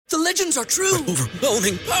The legends are true.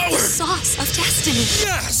 Overwhelming power! Sauce of destiny.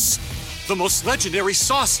 Yes! The most legendary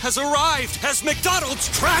sauce has arrived as McDonald's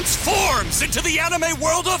transforms into the anime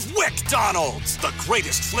world of WickDonald's. The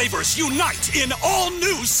greatest flavors unite in all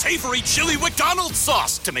new savory chili McDonald's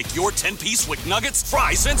sauce to make your 10-piece Wick Nuggets,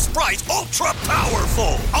 fries, and Sprite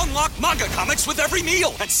ultra-powerful. Unlock manga comics with every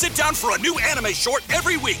meal and sit down for a new anime short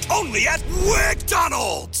every week only at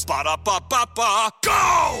WickDonald's. Ba-da-ba-ba-ba,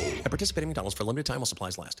 go! At participating McDonald's for a limited time while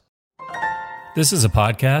supplies last. This is a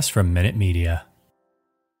podcast from Minute Media.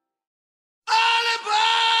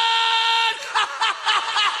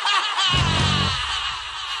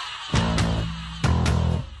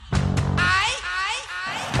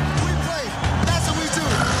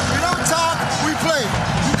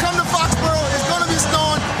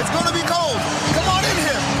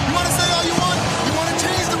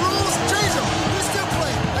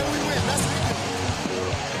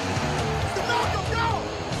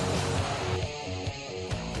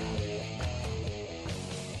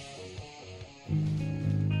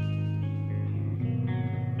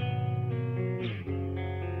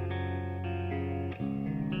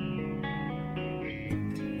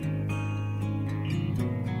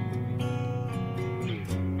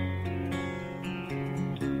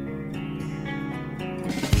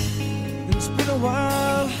 It's been a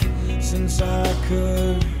while since I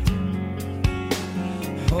could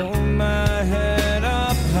hold my head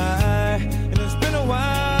up high, and it's been a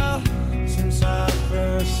while since I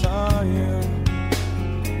first saw you,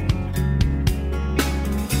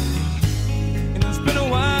 and it's been a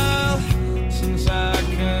while since I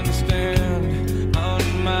can stand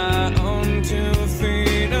on my own 2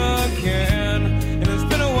 feet again, and it's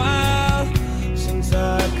been a while since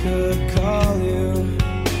I could call you.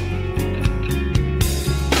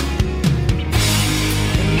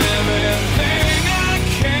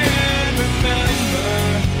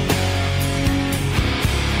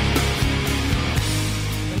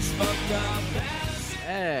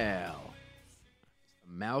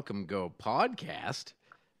 Malcolm Go podcast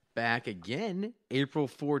back again, April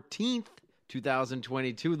 14th,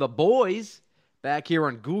 2022. The boys back here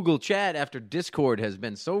on Google Chat after Discord has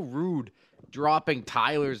been so rude dropping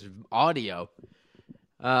Tyler's audio.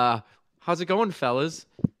 How's it going, fellas?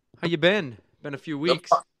 How you been? Been a few weeks.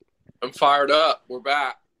 I'm fired up. We're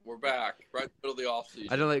back. Right in the middle of the off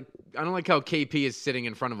season. I don't like how KP is sitting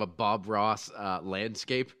in front of a Bob Ross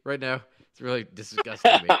landscape right now. It's really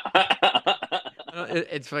disgusting me.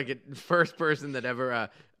 It's like the first person that ever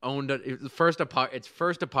owned its first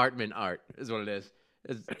apartment art is what it is.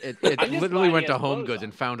 It literally went to Home Goods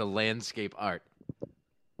and found a landscape art.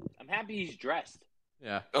 I'm happy he's dressed.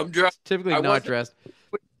 Yeah, I'm dressed. Typically not dressed.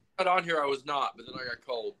 On here, I was not, but then I got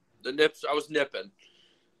cold. I was nipping.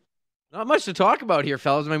 Not much to talk about here,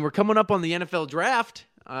 fellas. I mean, we're coming up on the NFL draft.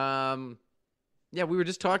 Yeah, we were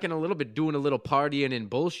just talking a little bit, doing a little partying and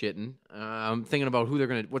bullshitting. Thinking about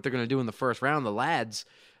what they're gonna do in the first round. The lads,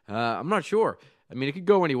 I'm not sure. I mean, it could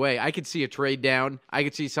go any way. I could see a trade down. I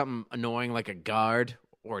could see something annoying like a guard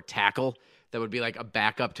or a tackle that would be like a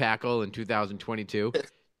backup tackle in 2022.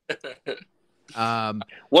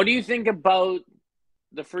 What do you think about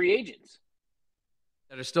the free agents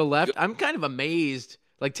that are still left? I'm kind of amazed.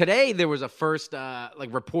 Like today, there was a first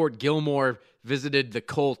report. Gilmore visited the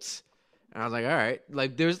Colts. And I was like, all right.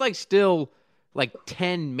 Like, there's, still,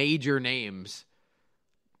 10 major names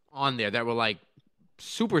on there that were,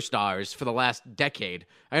 superstars for the last decade.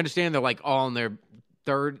 I understand they're, all in their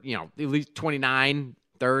third, at least 29,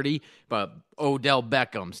 30. But Odell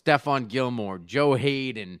Beckham, Stephon Gilmore, Joe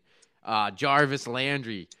Hayden, Jarvis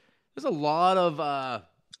Landry. There's a lot of,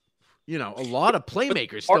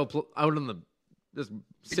 playmakers still out on just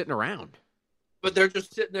sitting around. But they're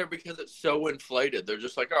just sitting there because it's so inflated. They're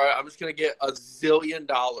just like, all right, I'm just going to get $1 zillion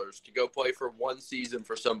to go play for one season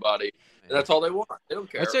for somebody. And that's all they want. They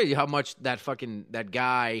don't care. I'll tell you how much that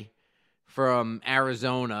guy from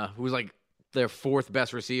Arizona, who was their fourth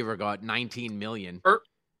best receiver, got $19 million.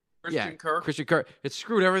 Christian Kirk. It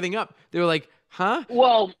screwed everything up. They were like, huh?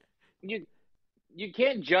 Well, you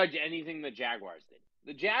can't judge anything the Jaguars did.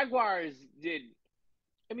 The Jaguars did.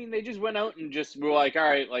 I mean, they just went out and just were like, all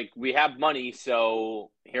right, we have money,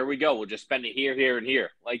 so here we go. We'll just spend it here, here, and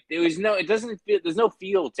here. There's no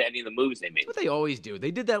feel to any of the moves they made. That's what they always do.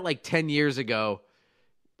 They did that 10 years ago.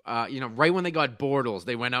 Right when they got Bortles,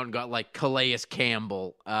 they went out and got Calais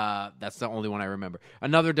Campbell. That's the only one I remember.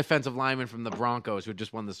 Another defensive lineman from the Broncos who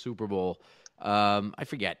just won the Super Bowl. I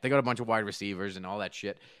forget. They got a bunch of wide receivers and all that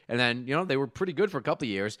shit. And then, they were pretty good for a couple of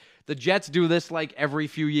years. The Jets do this every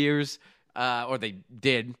few years. Or they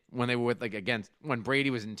did when they were with against when Brady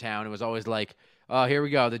was in town. It was always here we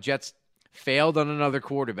go. The Jets failed on another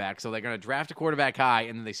quarterback, so they're going to draft a quarterback high,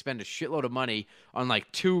 and then they spend a shitload of money on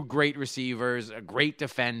like 2 great receivers, a great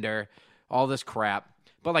defender, all this crap.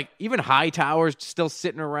 But like even Hightower's still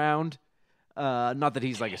sitting around. Not that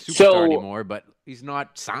he's like a superstar anymore, but he's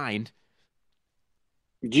not signed.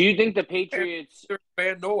 Do you think the Patriots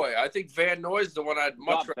Van Noy? I think Van Noy is the one I'd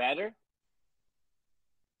much got better?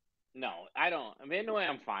 No, I don't. Van Noy,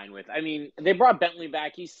 I'm fine with. I mean, they brought Bentley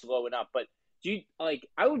back. He's slow enough, but do you like?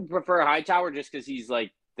 I would prefer Hightower just because he's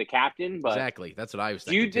like the captain. But Exactly, that's what I was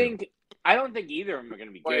do thinking. you think? I don't think either of them are going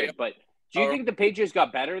to be good. But do you think the Patriots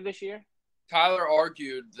got better this year? Tyler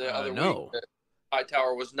argued the other no. week that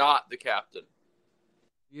Hightower was not the captain.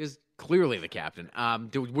 He is clearly the captain.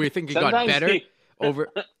 Do we think he got Sometimes better over?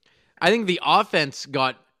 I think the offense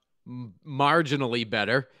got marginally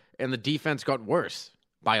better, and the defense got worse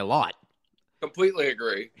by a lot. Completely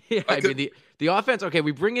agree. Yeah, I mean the offense. Okay,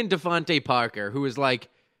 we bring in Devontae Parker, who is like,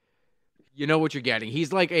 you know what you're getting.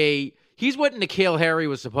 He's like he's what N'Keal Harry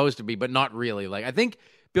was supposed to be, but not really. Like I think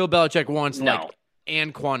Bill Belichick wants like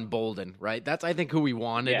Anquan Bolden, right? That's I think who we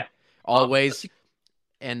wanted always.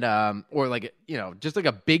 And or like just like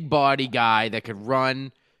a big body guy that could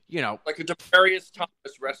run, like a Demarius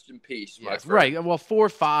Thomas, rest in peace, my friend. Right. Well,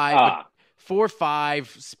 4.5,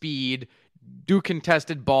 4.5 speed, do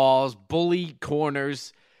contested balls, bully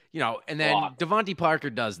corners, and then Devontae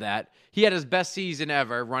Parker does that. He had his best season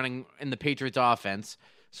ever running in the Patriots offense.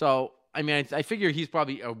 So I mean, I figure he's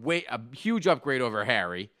probably a huge upgrade over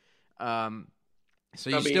Harry.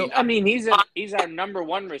 He's our number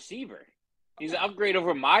 1 receiver. He's an upgrade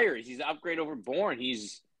over Myers. He's an upgrade over Bourne.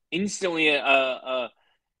 He's instantly a top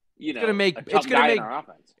guy in our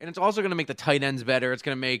offense. And it's also going to make the tight ends better. It's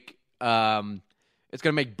going to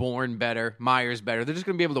make Bourne better, Myers better. They're just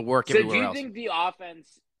going to be able to work everywhere else. So do you think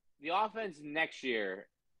the offense next year,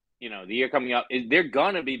 the year coming up, they're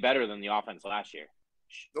going to be better than the offense last year?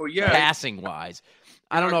 Oh yeah, passing wise.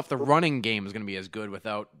 I don't know if the running game is going to be as good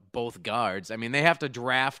without both guards. I mean, they have to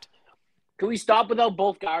draft. Can we stop without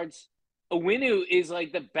both guards? Owinu is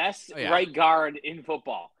like the best right guard in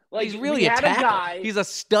football. Like he's really a tackle. He's a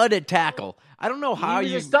stud at tackle. I don't know how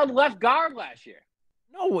he was a stud left guard last year.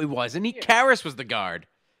 No, he wasn't. Karras was the guard.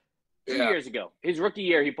 2 years ago, his rookie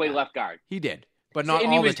year, he played left guard. He did, but not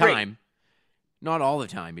all the time. Great. Not all the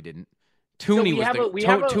time, he didn't.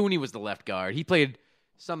 Tooney was the left guard. He played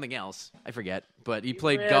something else. I forget, but he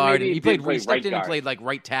played guard. He stepped in and played like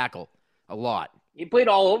right tackle a lot. He played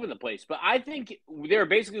all over the place, but I think they're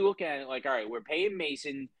basically looking at it like, all right, we're paying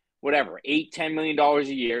Mason, whatever, $8-10 million a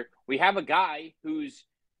year. We have a guy who's,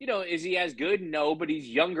 is he as good? No, but he's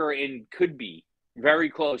younger and could be very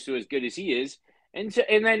close to as good as he is. And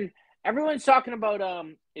then everyone's talking about,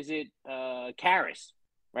 is it Karras,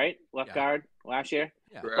 right? Left guard last year.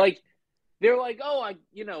 Yeah. Like they're like,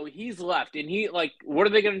 he's left, and he like, what are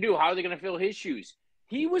they going to do? How are they going to fill his shoes?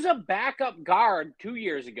 He was a backup guard 2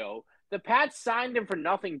 years ago. The Pats signed him for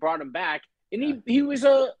nothing, brought him back, and he was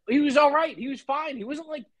all right. He was fine. He wasn't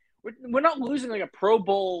like we're not losing like a Pro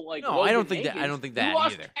Bowl like. No, I don't think that either. We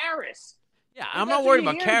lost Karras. Yeah, I'm not worried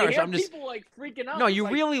about Karras. I'm just people like freaking out. No, you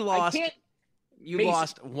really lost. You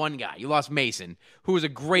lost one guy. You lost Mason, who was a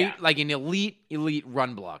great like an elite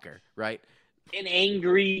run blocker, right? An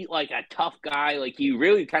angry, like a tough guy. Like he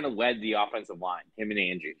really kind of led the offensive line. Him and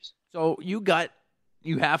Andrews. So you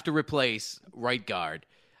have to replace right guard.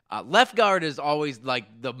 Left guard is always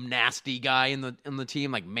like the nasty guy in the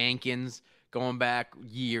team, like Mankins going back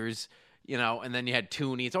years, and then you had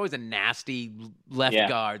Tooney. It's always a nasty left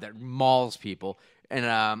guard that mauls people,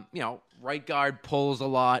 and right guard pulls a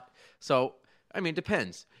lot. So I mean, it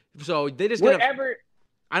depends. So they just I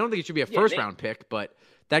don't think it should be a first round pick, but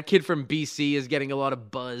that kid from BC is getting a lot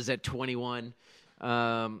of buzz at 21.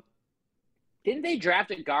 Didn't they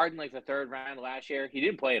draft a guard in like the 3rd round last year? He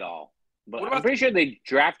didn't play at all. But I'm pretty sure they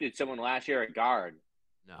drafted someone last year at guard.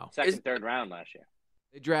 No. Second, 3rd round last year.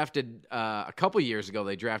 They drafted, a couple years ago,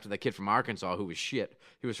 they drafted that kid from Arkansas who was shit.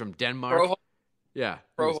 He was from Denmark. Yeah.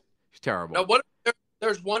 He's terrible. Now,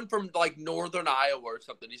 there's one from, like, northern Iowa or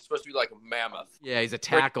something. He's supposed to be like a mammoth. Yeah, he's a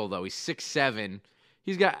tackle, though. He's 6'7".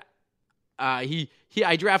 He's got, I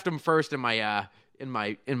draft him first in my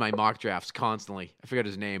mock drafts constantly. I forget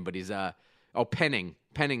his name, but he's, Penning.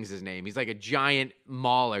 Penning's his name. He's like a giant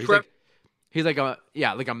mauler. He's like a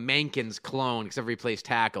Mankins clone, except for he plays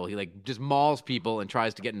tackle. He like just mauls people and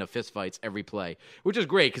tries to get into fistfights every play, which is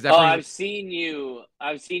great because I've seen you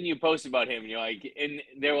post about him. You're like, and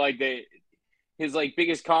they're like his like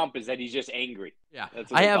biggest comp is that he's just angry. Yeah,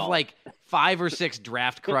 I have like 5 or 6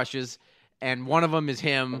 draft crushes, and one of them is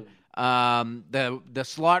him. The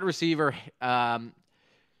slot receiver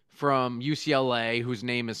from UCLA, whose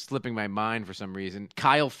name is slipping my mind for some reason.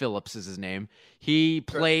 Kyle Phillips is his name. He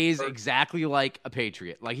plays exactly like a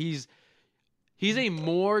Patriot. Like he's a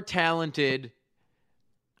more talented.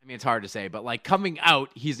 I mean, it's hard to say, but like coming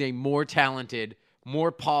out, he's a more talented,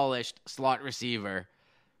 more polished slot receiver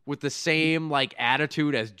with the same like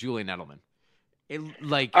attitude as Julian Edelman.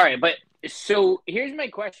 All right, but so here's my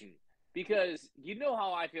question, because you know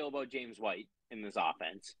how I feel about James White in this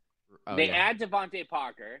offense. They add Devontae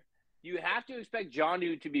Parker. You have to expect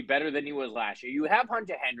Jonnu to be better than he was last year. You have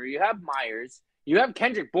Hunter Henry. You have Myers. You have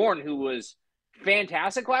Kendrick Bourne, who was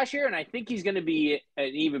fantastic last year, and I think he's going to be an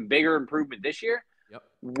even bigger improvement this year. Yep.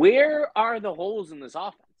 Where are the holes in this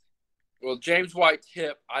offense? Well, James White's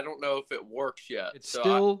hip, I don't know if it works yet. It's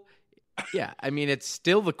still, it's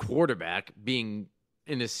still the quarterback being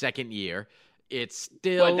in his second year. It's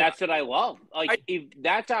still. But that's what I love. If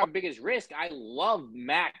that's our biggest risk, I love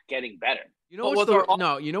Mac getting better. You know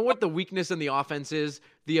you know what the weakness in the offense is?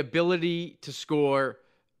 The ability to score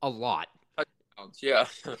a lot. Yeah.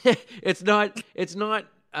 It's not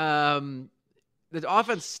the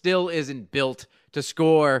offense still isn't built to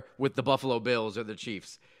score with the Buffalo Bills or the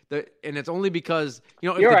Chiefs. And it's only because,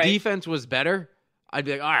 if the defense was better, I'd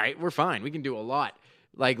be like, all right, we're fine. We can do a lot.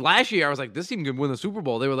 Like last year, I was like, this team could win the Super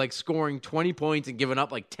Bowl. They were like scoring 20 points and giving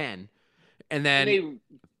up like 10. And then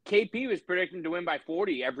KP was predicting to win by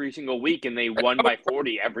 40 every single week, and they won by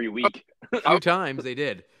 40 every week. A few times they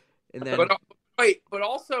did. And then, but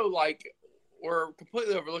also like we're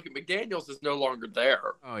completely overlooking McDaniels is no longer there.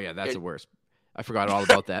 Oh yeah, that's the worst. I forgot all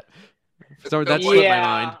about that. So that slipped my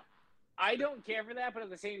mind. I don't care for that, but at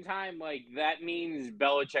the same time, like that means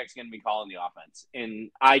Belichick's going to be calling the offense,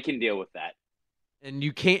 and I can deal with that. And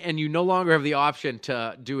you no longer have the option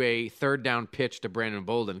to do a third down pitch to Brandon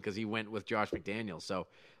Bolden because he went with Josh McDaniels. So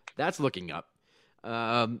that's looking up.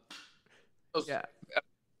 They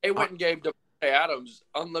went and gave Devontae Adams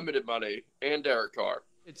unlimited money and Derek Carr.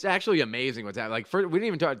 It's actually amazing what's happening. Like, we didn't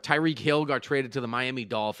even talk. Tyreek Hill got traded to the Miami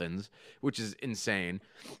Dolphins, which is insane.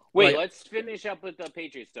 Wait, let's finish up with the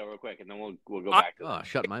Patriots though, real quick, and then we'll go back to that.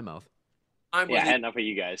 Shut my mouth. Enough of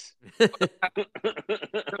you guys.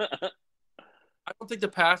 I don't think the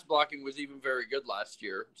pass blocking was even very good last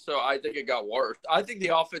year, so I think it got worse. I think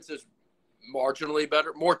the offense is marginally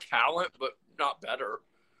better, more talent, but not better.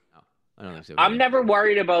 No, I don't think so. I'm never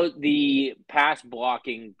worried about the pass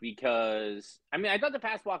blocking because, I thought the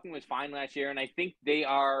pass blocking was fine last year, and I think they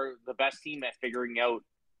are the best team at figuring out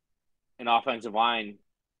an offensive line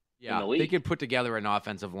in the league. They could put together an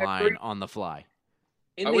offensive line on the fly.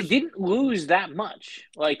 And they didn't lose that much.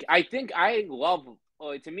 Like, I think I love –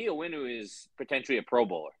 to me, Owinu is potentially a Pro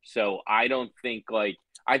Bowler. So I don't think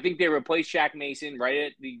I think they replaced Shaq Mason right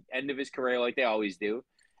at the end of his career like they always do.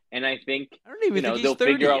 And I think I don't even think he's they'll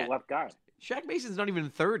 30 figure yet. out left guard. Shaq Mason's not even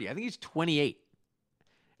 30. I think he's 28.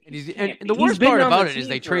 And the worst part about it is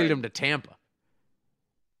they traded him to Tampa.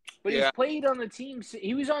 But he's played on the team.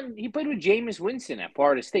 He played with Jameis Winston at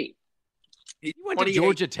Florida State. He went to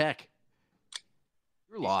Georgia Tech.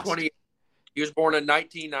 You're lost. 28. He was born in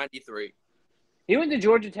 1993. He went to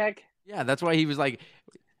Georgia Tech. Yeah, that's why he was like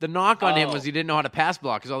the knock on him was he didn't know how to pass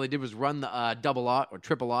block because all they did was run the double or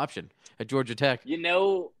triple option at Georgia Tech. You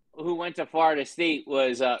know who went to Florida State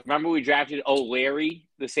was remember we drafted O'Leary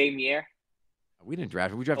the same year? We didn't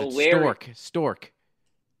draft him. We drafted Stork.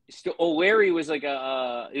 O'Leary was like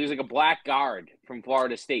a black guard from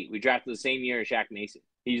Florida State. We drafted the same year as Shaq Mason.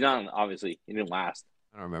 He's not obviously he didn't last.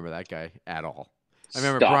 I don't remember that guy at all. I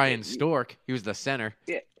remember Brian Stork. He was the center.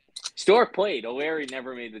 Yeah. Stork played. O'Leary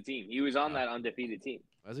never made the team. He was on that undefeated team.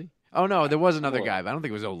 Was he? Oh, no, there was another guy, but I don't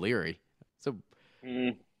think it was O'Leary. So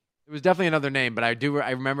it was definitely another name, but I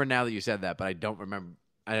remember now that you said that, but I don't remember.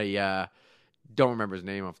 I don't remember his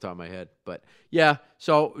name off the top of my head. But, yeah,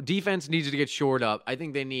 so defense needs to get shored up. I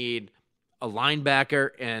think they need a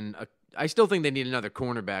linebacker, and I still think they need another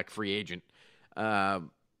cornerback free agent.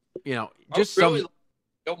 Just really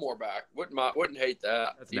Gilmore back. Wouldn't hate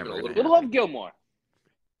that. That's never Would love Gilmore.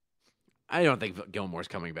 I don't think Gilmore's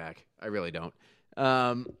coming back. I really don't.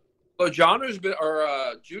 Judon's been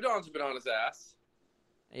on his ass.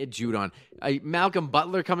 Judon. Malcolm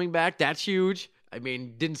Butler coming back. That's huge.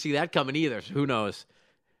 Didn't see that coming either. So who knows?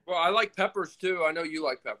 Well, I like Peppers too. I know you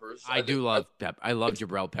like Peppers. I love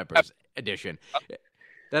Jabril Peppers' addition.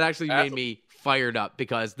 That actually made me fired up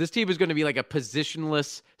because this team is going to be like a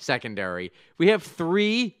positionless secondary. We have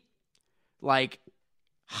 3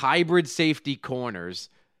 hybrid safety corners.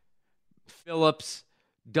 Phillips,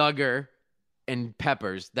 Duggar, and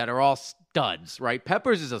Peppers that are all studs, right?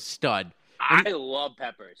 Peppers is a stud. I love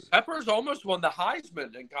Peppers. Peppers almost won the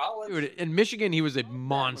Heisman in college. Dude, in Michigan, he was a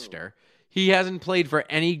monster. he hasn't played for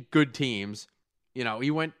any good teams. You know, he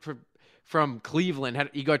went from Cleveland.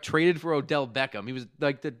 He got traded for Odell Beckham. He was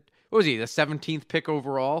like the 17th pick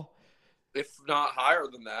overall, if not higher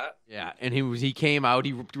than that. Yeah, and he came out.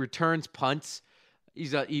 He returns punts.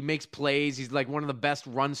 He makes plays. He's like one of the best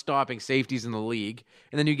run stopping safeties in the league.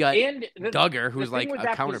 And then you got Duggar, who's like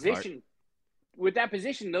a counterpart. With that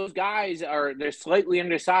position, those guys they're slightly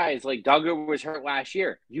undersized. Like Duggar was hurt last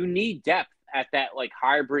year. You need depth at that like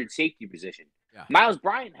hybrid safety position. Yeah. Miles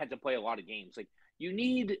Bryant had to play a lot of games. Like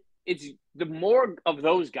it's the more of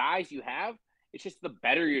those guys you have, it's just the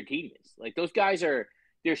better your team is. Like those guys they're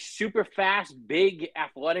super fast, big,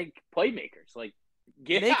 athletic playmakers. Like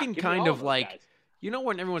they can kind of like guys. You know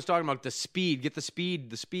when everyone's talking about the speed, get the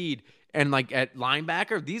speed, and like at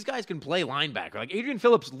linebacker, these guys can play linebacker. Like Adrian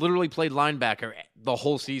Phillips literally played linebacker the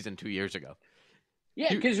whole season 2 years ago.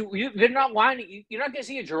 Yeah, because they're not lining. You're not going to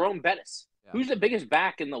see a Jerome Bettis, who's the biggest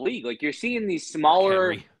back in the league. Like you're seeing these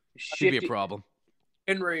smaller. Should be a problem.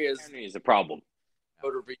 Henry is a problem.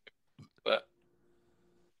 But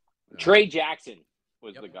Trey Jackson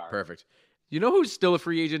was the guard. Perfect. You know who's still a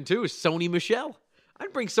free agent too? Is Sony Michel.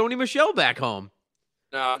 I'd bring Sony Michel back home.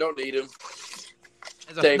 No, I don't need him.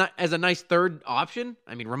 As a nice third option,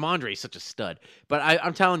 I mean, Ramondre is such a stud. But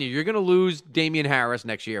I'm telling you, you're going to lose Damian Harris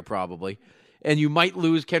next year probably, and you might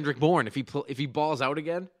lose Kendrick Bourne if he balls out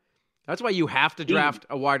again. That's why you have to draft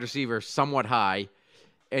a wide receiver somewhat high,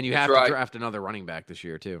 and you have to draft another running back this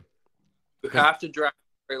year too. You have to draft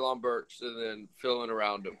Treylon Burks and then fill in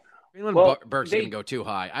around him. Treylon Burks didn't go too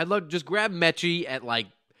high. I'd love just grab Mechie at like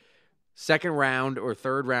second round or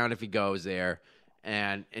third round if he goes there.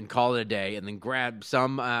 And call it a day, and then grab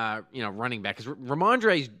some running back because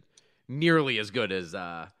Ramondre's nearly as good as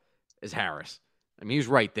Harris. I mean, he's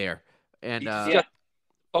right there. And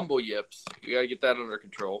fumble yips. You gotta get that under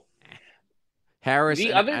control. Harris,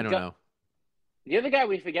 I don't know. The other guy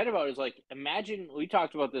we forget about is like imagine we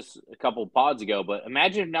talked about this a couple pods ago, but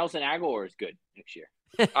imagine if Nelson Aguilar is good next year.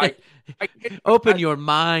 Open your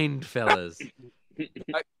mind, fellas.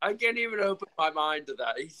 I can't even open my mind to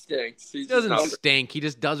that. He stinks. He doesn't stink. He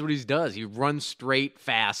just does what he does. He runs straight,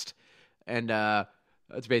 fast, and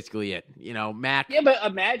that's basically it. You know, Mac. Yeah, but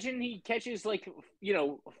imagine he catches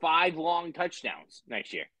 5 long touchdowns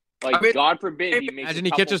next year. Like, God forbid he makes. Imagine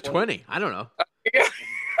he catches 20. I don't know.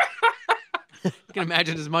 You can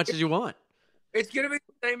imagine as much as you want. It's going to be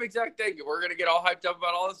the same exact thing. We're going to get all hyped up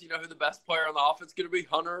about all this. You know who the best player on the offense is going to be?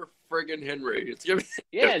 Hunter friggin' Henry. It's going to be.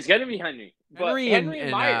 Yeah, it's going to be Henry. Henry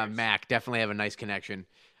and Mac definitely have a nice connection.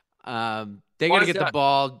 They're going to get the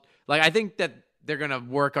ball. Like, I think that they're going to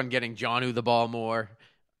work on getting Jonnu the ball more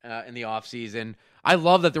in the offseason. I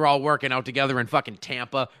love that they're all working out together in fucking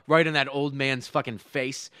Tampa, right in that old man's fucking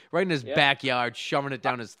face, right in his backyard, shoving it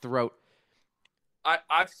down his throat.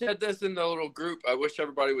 I've said this in the little group. I wish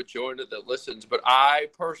everybody would join it that listens, but I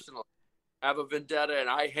personally have a vendetta, and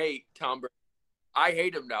I hate Tom Brady. I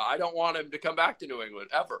hate him now. I don't want him to come back to New England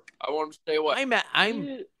ever. I want him to stay away.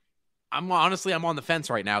 I'm honestly, I'm on the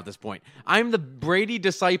fence right now at this point. I'm the Brady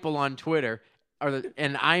disciple on Twitter,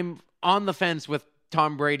 and I'm on the fence with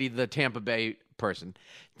Tom Brady, the Tampa Bay person.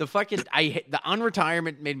 The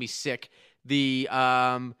unretirement made me sick.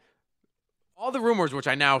 All the rumors, which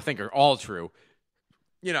I now think are all true.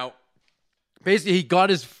 You know, basically he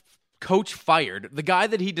got his coach fired. The guy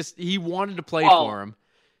that he wanted to play for him,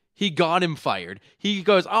 he got him fired. He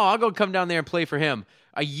goes, I'll go come down there and play for him.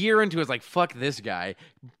 A year into it, it's like, fuck this guy.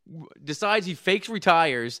 Decides he fakes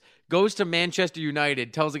retires, goes to Manchester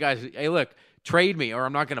United, tells the guys, hey, look, trade me or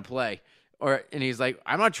I'm not going to play. And he's like,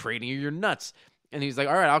 I'm not trading you. You're nuts. And he's like,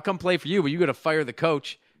 all right, I'll come play for you, but you got to fire the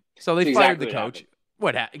coach. So they fired the coach.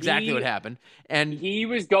 What happened? And he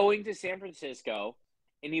was going to San Francisco.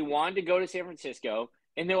 And he wanted to go to San Francisco,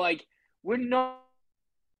 and they're like, we're not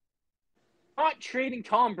trading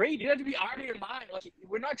Tom Brady. You have to be out of your mind. Like,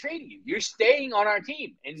 we're not trading you. You're staying on our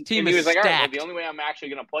team. And he was like, all right, well, the only way I'm actually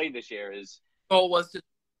going to play this year is. Goal was to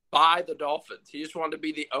buy the Dolphins. He just wanted to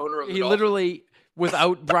be the owner of the Dolphins. He literally,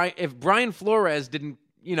 without Brian, if Brian Flores didn't,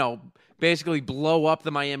 basically blow up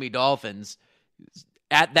the Miami Dolphins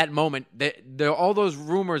at that moment, there are all those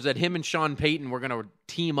rumors that him and Sean Payton were going to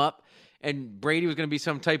team up. And Brady was going to be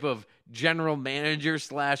some type of general manager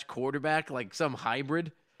 / quarterback, like some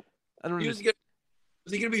hybrid. I don't know. Was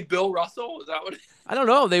he going to be Bill Russell? Is that what? I don't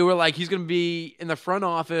know. They were like, he's going to be in the front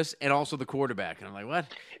office and also the quarterback. And I'm like,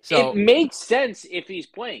 what? So it makes sense if he's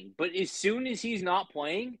playing, but as soon as he's not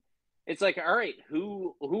playing, it's like, all right,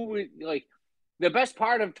 who like the best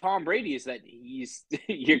part of Tom Brady is that he's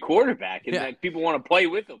your quarterback and that people want to play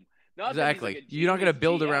with him. Exactly. You're not going to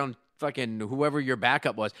build around fucking whoever your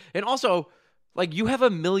backup was. And also, Like, you have a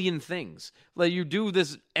million things. Like, you do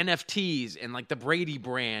this NFTs and, like, the Brady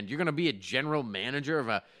brand. You're going to be a general manager of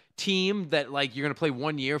a team that, like, you're going to play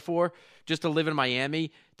 1 year for just to live in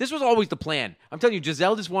Miami. This was always the plan. I'm telling you,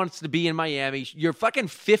 Giselle just wants to be in Miami. You're fucking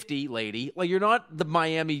 50, lady. Like, you're not the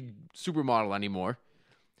Miami supermodel anymore.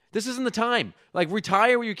 This isn't the time. Like,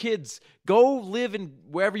 retire with your kids. Go live in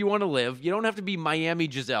wherever you want to live. You don't have to be Miami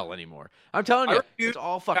Giselle anymore. I'm telling you, it's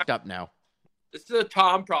all fucked up now. This is a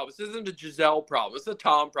Tom problem. This isn't a Giselle problem. It's a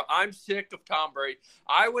Tom problem. I'm sick of Tom Brady.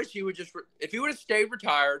 I wish he would just if he would have stayed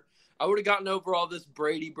retired, I would have gotten over all this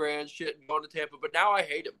Brady brand shit and gone to Tampa. But now I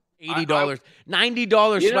hate him. $80, $90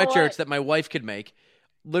 sweatshirts that my wife could make.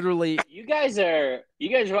 Literally. You guys are.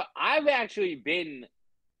 I've actually been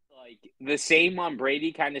like the same on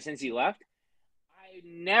Brady kind of since he left. I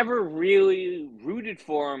never really rooted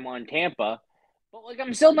for him on Tampa, but like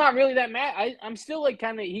I'm still not really that mad. I'm still like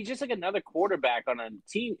kind of. He's just like another quarterback on a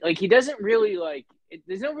team. Like he doesn't really like.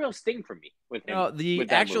 There's no real sting for me with him. No,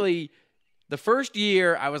 the first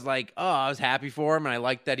year I was like, oh, I was happy for him, and I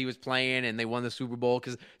liked that he was playing, and they won the Super Bowl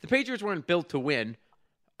because the Patriots weren't built to win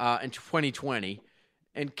in 2020,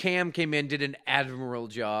 and Cam came in, did an admirable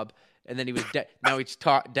job, and then he was now he's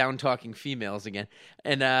down talking females again,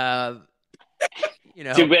 and you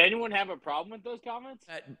know. Did anyone have a problem with those comments?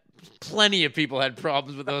 Plenty of people had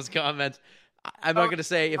problems with those comments. I'm not going to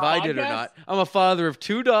say if I did or not. I'm a father of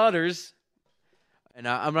 2 daughters, and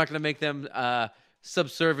I'm not going to make them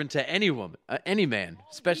subservient to any woman, any man,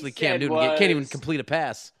 especially Cam Newton. Can't even complete a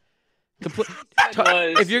pass.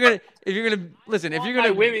 If you're gonna listen, if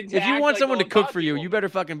you want someone to cook for you, you better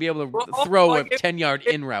fucking be able to throw a 10-yard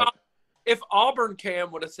in route. If Auburn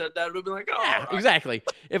Cam would have said that, it would have been like, oh, yeah, right. Exactly.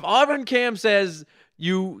 If Auburn Cam says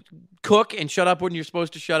you cook and shut up when you're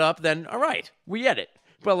supposed to shut up, then all right, we get it.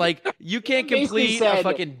 But like, you can't complete a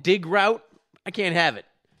fucking dig route. I can't have it.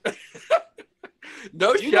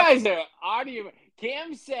 No, you guys are audio.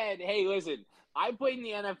 Cam said, hey, listen, I played in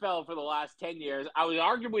the NFL for the last 10 years. I was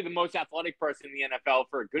arguably the most athletic person in the NFL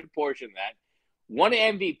for a good portion of that. Won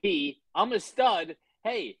an MVP. I'm a stud.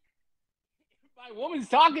 Hey, if my woman's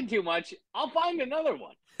talking too much, I'll find another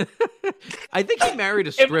one. I think he married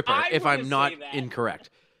a stripper, if I'm not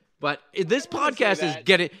incorrect. But this podcast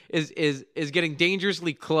is getting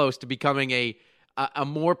dangerously close to becoming a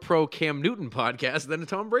more pro Cam Newton podcast than a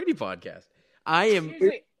Tom Brady podcast.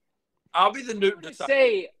 I'll be the Newton. To say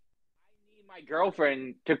I need my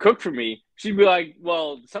girlfriend to cook for me, she'd be like,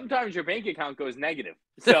 "Well, sometimes your bank account goes negative,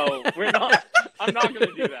 so I'm not going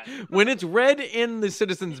to do that." When it's red in the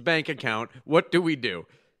Citizens Bank account, what do we do?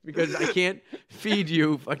 Because I can't feed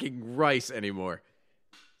you fucking rice anymore.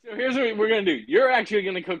 So here's what we're going to do. You're actually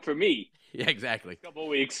going to cook for me. Yeah, exactly. A couple of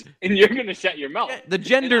weeks, and you're going to shut your mouth. The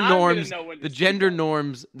gender norms,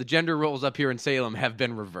 the gender roles up here in Salem have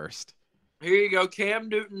been reversed. Here you go. Cam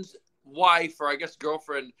Newton's wife, or I guess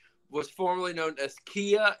girlfriend, was formerly known as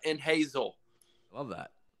Kia and Hazel. Love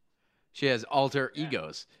that. She has alter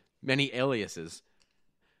egos, many aliases.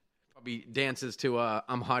 Probably dances to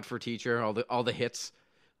 "I'm Hot for Teacher," all the hits,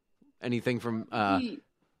 anything from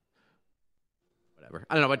whatever.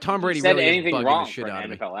 I don't know, but Tom Brady really is bugging the shit out of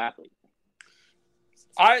me. NFL athlete.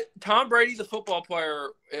 Tom Brady, the football player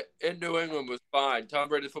in New England, was fine. Tom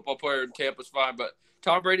Brady, the football player in Tampa, was fine, but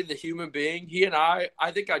Tom Brady, the human being, he and I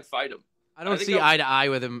think I'd fight him. I don't see eye to eye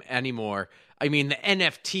with him anymore. I mean, the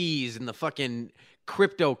NFTs and the fucking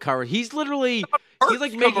cryptocurrency. He's literally,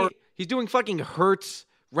 he's doing fucking Hertz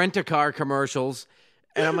rent-a-car commercials.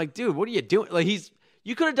 And I'm like, dude, what are you doing? Like,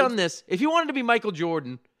 you could have done this. If you wanted to be Michael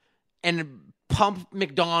Jordan and pump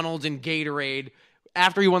McDonald's and Gatorade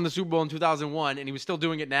after he won the Super Bowl in 2001 and he was still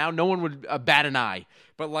doing it now, no one would bat an eye.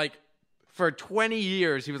 But like, for 20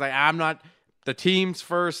 years, he was like, I'm not the team's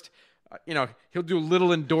first. He'll do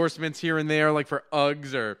little endorsements here and there, like for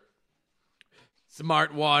Uggs or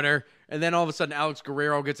Smart Water. And then all of a sudden, Alex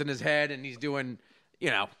Guerrero gets in his head and he's doing,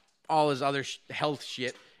 all his other health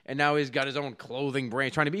shit. And now he's got his own clothing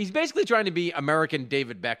brand. He's basically trying to be American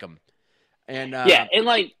David Beckham. And and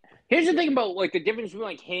like, here's the thing about like the difference between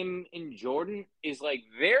like him and Jordan is like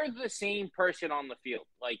they're the same person on the field.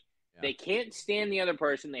 Like they can't stand the other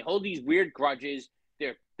person. They hold these weird grudges.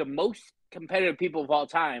 They're the most competitive people of all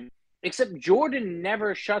time. Except Jordan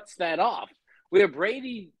never shuts that off. Where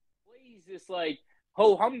Brady plays this like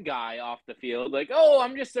ho-hum guy off the field, like, oh,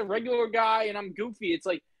 I'm just a regular guy and I'm goofy. It's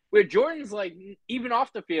like where Jordan's like, even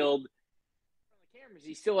off the field, on the cameras,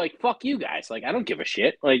 he's still like, fuck you guys. Like, I don't give a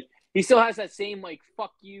shit. Like, he still has that same like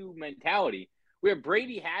fuck you mentality. Where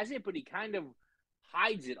Brady has it, but he kind of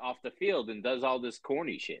hides it off the field and does all this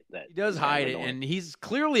corny shit. That he does hide it, and he's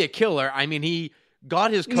clearly a killer. I mean, he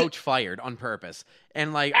got his coach fired on purpose.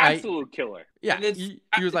 And like, Absolute killer. Yeah, And it's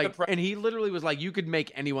he was like, the and he literally was like, you could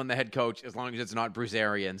make anyone the head coach as long as it's not Bruce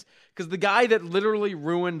Arians, because the guy that literally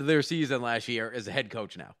ruined their season last year is a head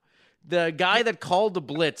coach now. The guy that called the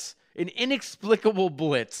blitz, an inexplicable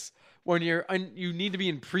blitz, when you need to be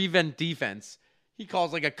in prevent defense, he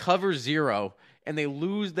calls like a cover 0, and they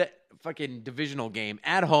lose the fucking divisional game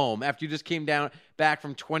at home after you just came back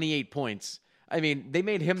from 28 points. I mean, they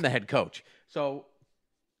made him the head coach. So,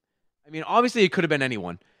 I mean, obviously it could have been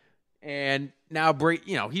anyone. And now,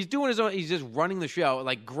 he's doing his own. He's just running the show.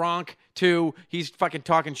 Like Gronk, too. He's fucking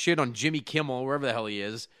talking shit on Jimmy Kimmel, wherever the hell he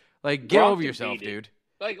is. Like, get Gronk over yourself, dude.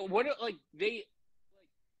 Like, what? Like, the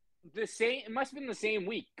same. It must have been the same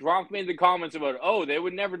week. Gronk made the comments about, oh, they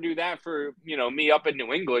would never do that for, me up in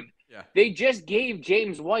New England. Yeah. They just gave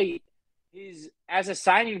James White as a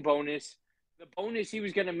signing bonus, the bonus he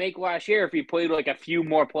was going to make last year if he played like a few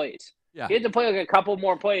more plays. Yeah. He had to play like a couple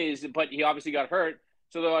more plays, but he obviously got hurt.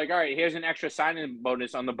 So they're like, all right, here's an extra signing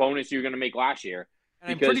bonus on the bonus you're going to make last year.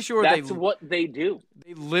 And I'm pretty sure that's what they do.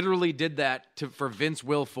 They literally did that for Vince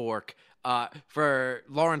Wilfork, for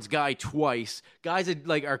Lawrence Guy twice. Guys that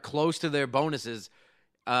like are close to their bonuses,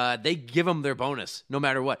 they give them their bonus no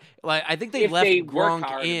matter what. Like I think they left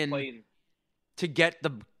Gronk in to get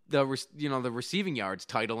the receiving yards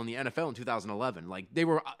title in the NFL in 2011. Like they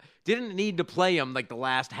didn't need to play him like the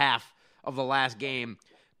last half of the last game,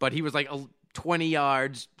 but he was like 20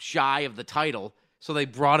 yards shy of the title, so they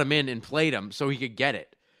brought him in and played him so he could get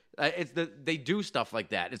it. They do stuff like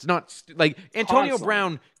that. It's not like Antonio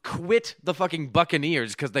Brown quit the fucking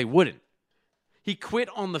Buccaneers because they wouldn't. He quit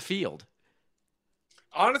on the field.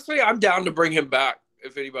 Honestly, I'm down to bring him back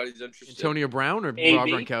if anybody's interested. Antonio Brown or Rob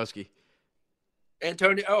Gronkowski?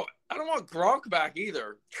 Antonio. Oh, I don't want Gronk back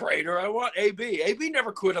either. Traitor. I want AB. AB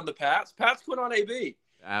never quit on the Pats. Pats quit on AB.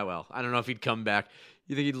 Ah, well, I don't know if he'd come back.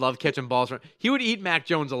 You think he'd love catching balls? He would eat Mac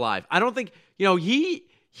Jones alive. I don't think,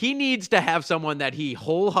 he needs to have someone that he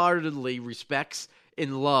wholeheartedly respects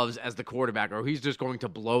and loves as the quarterback, or he's just going to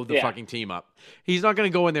blow the fucking team up. He's not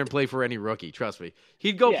going to go in there and play for any rookie, trust me.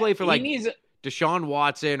 He'd go play for Deshaun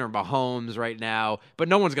Watson or Mahomes right now, but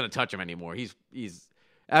no one's going to touch him anymore. He's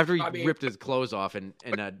after he ripped his clothes off and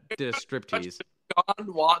did a striptease. Deshaun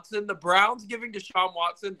Watson, the Browns giving Deshaun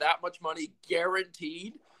Watson that much money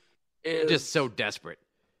guaranteed is just so desperate.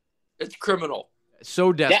 It's criminal.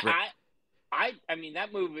 So desperate. I mean,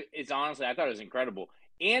 that move is honestly, I thought it was incredible.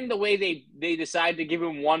 And the way they decided to give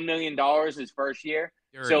him $1 million his first year.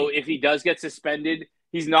 Dirty. So if he does get suspended,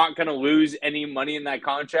 he's not going to lose any money in that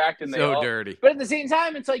contract. And dirty. But at the same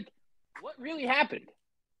time, it's like, what really happened?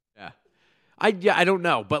 Yeah. I don't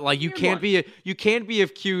know, but like you can't be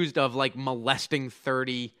accused of like molesting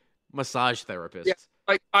 30 massage therapists. Yeah,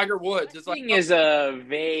 like Tiger Woods. It's like is a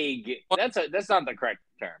vague. That's not the correct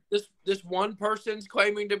term. This one person's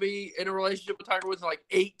claiming to be in a relationship with Tiger Woods, and like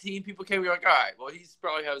 18 people came. You're like, all right, well, he's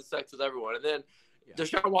probably having sex with everyone. And then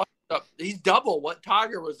Deshaun Watson, he's double what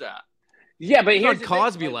Tiger was at. Yeah, but here's on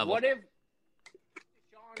Cosby level. What if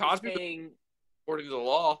Cosby paying, according to the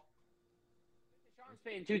law? Deshaun's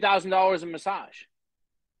paying $2,000 a massage.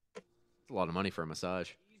 It's a lot of money for a massage.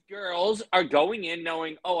 These girls are going in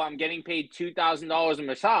knowing, oh, I'm getting paid $2,000 a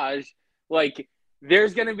massage. Like,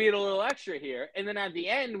 there's going to be a little extra here. And then at the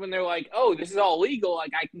end, when they're like, oh, this is all legal,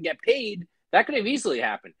 like I can get paid, that could have easily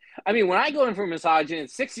happened. I mean, when I go in for a massage and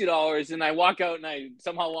it's $60 and I walk out and I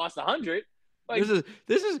somehow lost $100, like,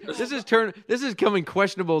 this is coming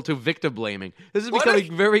questionable to victim blaming. This is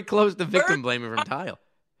becoming very close to victim blaming from Tyler.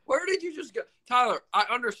 Where did you just go? Tyler, I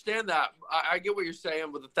understand that. I get what you're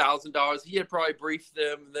saying with $1,000. He had probably briefed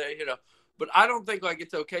them, but I don't think like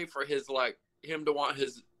it's okay for him to want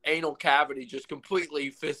his anal cavity just completely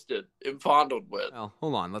fisted and fondled with. Well,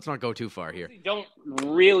 hold on. Let's not go too far here. I don't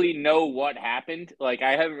really know what happened. Like,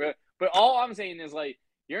 I haven't, but all I'm saying is, like,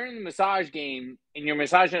 you're in the massage game and you're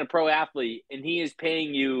massaging a pro athlete and he is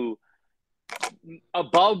paying you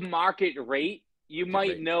above market rate. You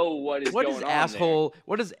might know what is going on there.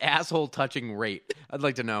 What is asshole touching rate? I'd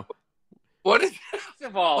like to know. What is First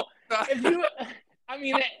of all, have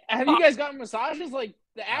you guys gotten massages? Like,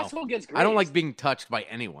 the asshole gets grazed. I don't like being touched by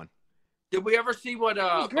anyone. Did we ever see what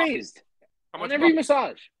He's grazed how on every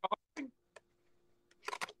massage. What'd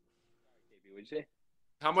you say?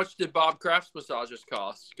 How much did Bob Kraft's massages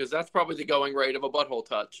cost? Because that's probably the going rate of a butthole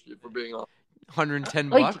touch, if we're being honest.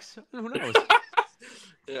 $110? Who knows?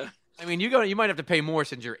 Yeah. I mean, you might have to pay more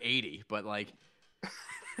since you're 80, but like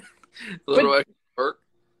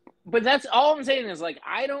But that's all I'm saying is, like,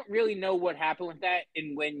 I don't really know what happened with that.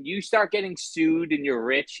 And when you start getting sued and you're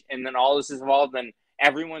rich and then all this is involved, then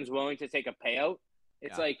everyone's willing to take a payout.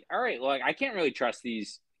 It's Yeah. like, all right, like I can't really trust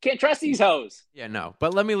these. Can't trust these hoes. Yeah, no.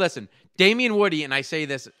 But let me listen. Damian Woody, and I say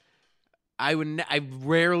this, I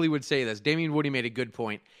rarely would say this. Damian Woody made a good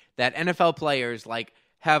point that NFL players like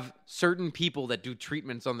have certain people that do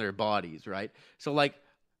treatments on their bodies, right? So like,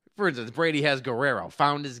 for instance, Brady has Guerrero,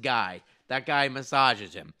 found his guy. That guy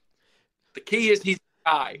massages him. The key is he's a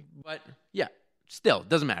guy. But yeah, still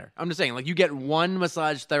doesn't matter. I'm just saying, like, you get one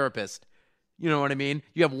massage therapist. You know what I mean?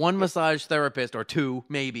 You have one massage therapist or two,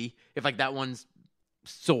 maybe, if like that one's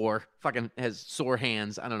sore, fucking has sore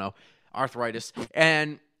hands. I don't know, arthritis,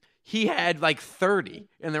 and he had like 30,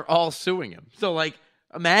 and they're all suing him. So like,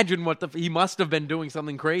 imagine what he must have been doing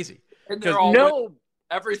something crazy. And they're all No, women.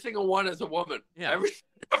 Every single one is a woman. Yeah.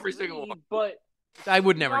 Every single one. but I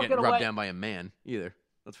would never not get gonna rubbed let- down by a man either.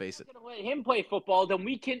 Let's face it. we're gonna let him play football. Then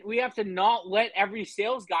we have to not let every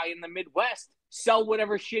sales guy in the Midwest sell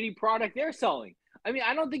whatever shitty product they're selling. I mean,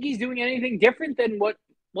 I don't think he's doing anything different than what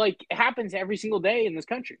like happens every single day in this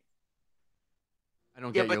country. I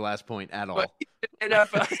don't Yeah, get but- your last point at all. But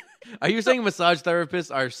NFL, Are you saying massage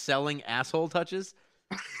therapists are selling asshole touches?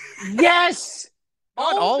 Yes, Not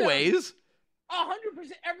All of them. always.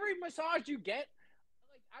 100%. Every massage you get,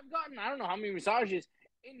 like I've gotten, I don't know how many massages.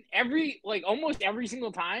 In every, like almost every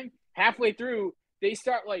single time, halfway through, they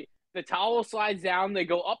start like the towel slides down, they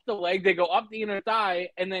go up the leg, they go up the inner thigh,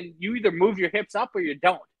 and then you either move your hips up or you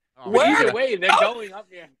don't. Oh, But you either gotta- way, they're going up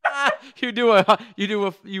here.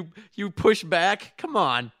 you push back. Come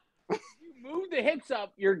on. You move the hips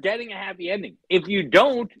up, you're getting a happy ending. If you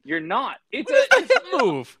don't, you're not. It's What is a the hip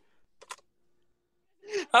move?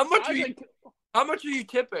 how much I are you? like- How much are you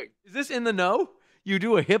tipping? Is this in the know? You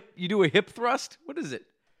do a hip thrust? What is it?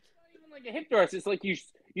 not even like a hip thrust. It's like you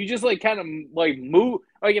just like kind of like move.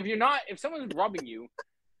 Like if someone's rubbing you,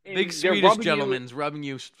 and Big they're Swedish rubbing you- gentleman's rubbing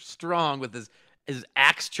you strong with his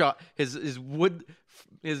axe chop his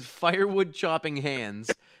firewood chopping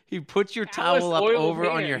hands. He puts your Callous, towel up oiled over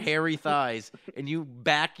on your hands. hairy thighs, and you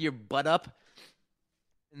back your butt up,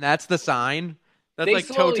 and that's the sign. That's They like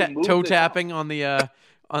slowly move toe the tapping on the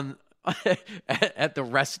on at the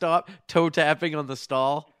rest stop, toe tapping on the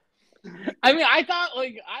stall. I mean, I thought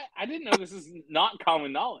like I didn't know this is not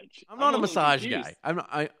common knowledge. I'm not a little massage confused.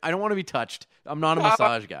 guy. I don't want to be touched. I'm not a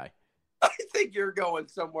massage guy. I think you're going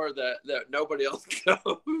somewhere that nobody else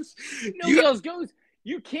goes. Nobody else goes.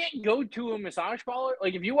 You can't go to a massage parlor.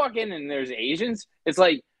 Like if you walk in and there's Asians, it's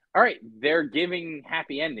like, all right, they're giving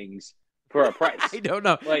happy endings for a price. I don't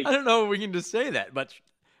know. Like- I don't know if we can just say that, but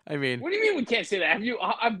I mean, What do you mean we can't say that? Have you?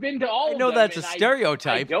 I've been to all. I of know them, that's a and I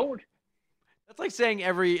stereotype. don't. That's like saying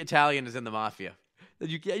every Italian is in the mafia.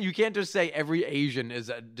 You can't just say every Asian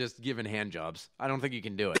is just given hand jobs. I don't think you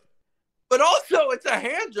can do it. But also, it's a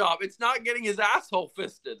hand job. It's not getting his asshole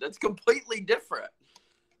fisted. That's completely different.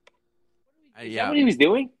 Is that what he was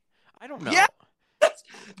doing? I don't know. Yeah, That's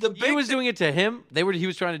the He big was doing it to him. He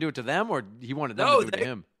was trying to do it to them, or he wanted them No, to do it to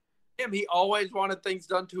him. him. He always wanted things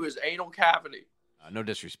done to his anal cavity. No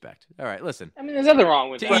disrespect. All right, listen. I mean, there's nothing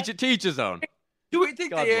wrong with that. To each his own. Do we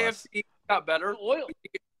think God the bless. AFC got better? Oil.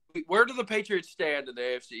 Where do the Patriots stand in the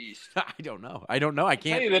AFC East? I don't know. I don't know. I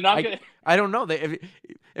Tell you, can't. they're not gonna. I don't know.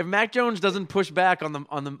 If Mac Jones doesn't push back on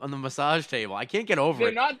the massage table, I can't get over They're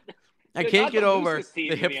it. not. I they're can't not get the over loosest team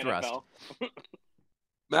the in hip the thrust. NFL.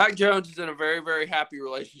 Mac Jones is in a very, very happy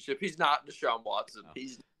relationship. He's not Deshaun Watson.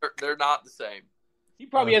 They're not the same. He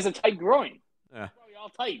probably has a tight groin. Yeah. Probably all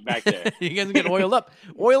tight back there. You guys get oiled up.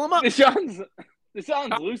 Oil him up. Deshaun's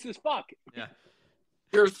loose as fuck.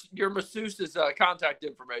 Your masseuse's contact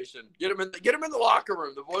information. Get him in the locker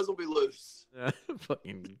room. The boys will be loose.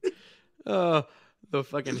 Fucking. The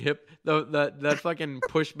fucking hip. That fucking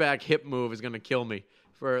pushback hip move is gonna kill me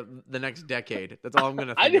for the next decade. That's all I'm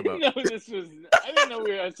gonna think I didn't about. know this was. I didn't know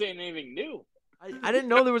we were saying anything new. I didn't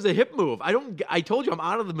know there was a hip move. I told you I'm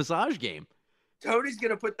out of the massage game. Tony's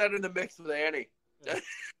gonna put that in the mix with Annie.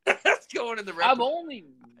 That's going in the I've repertoire. only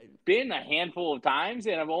been a handful of times,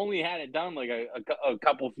 and I've only had it done like a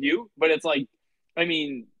couple few. But it's like, I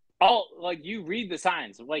mean, all like you read the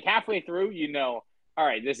signs. Like halfway through, you know, all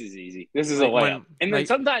right, this is easy. This is a Like layup. And then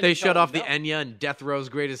sometimes they you shut tell off the them, no. Enya and Death Row's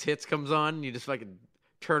Greatest Hits comes on, and you just fucking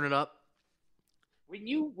turn it up.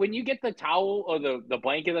 When you get the towel or the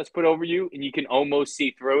blanket that's put over you, and you can almost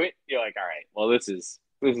see through it, you're like, all right, well, this is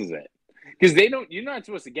it. Because you're not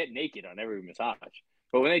supposed to get naked on every massage.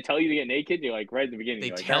 But when they tell you to get naked, you're like right at the beginning. They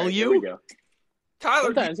you're like, tell all right, you? Here we go. Tyler,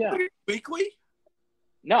 Sometimes, do you yeah. do it weekly?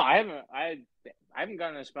 No, I haven't. I haven't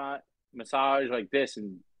gotten a spot massage like this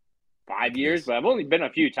in 5 years, but I've only been a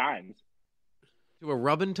few times. Do a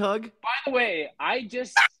rub and tug. By the way, I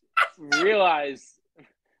just realized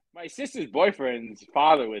my sister's boyfriend's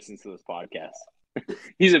father listens to this podcast.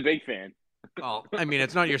 He's a big fan. Well, I mean,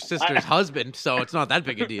 it's not your sister's husband, so it's not that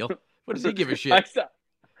big a deal. What does he give a shit?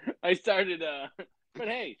 I started. But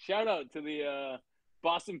hey, shout out to the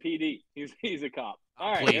Boston PD. He's a cop.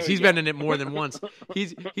 All right, Please, he's been in it more than once.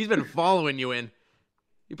 He's been following you in.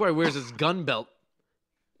 He probably wears his gun belt.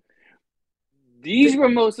 These were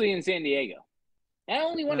mostly in San Diego. And I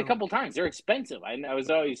only went a couple times. They're expensive. I was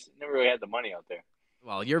always never really had the money out there.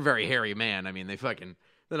 Well, you're a very hairy man. I mean, they're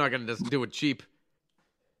not gonna just do it cheap.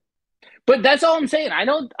 But that's all I'm saying. I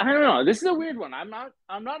don't know. This is a weird one. I'm not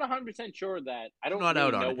 100% sure that I don't Not really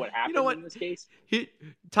out on know it. what You happened know what? in this case.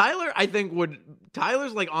 Tyler, I think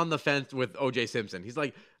Tyler's like on the fence with O.J. Simpson. He's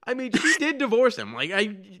like, I mean, she did divorce him. Like,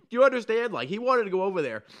 you understand? Like, he wanted to go over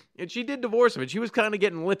there, and she did divorce him, and she was kind of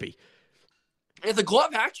getting lippy. And the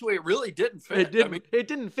glove actually it really didn't fit. It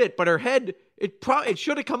didn't fit, but her head it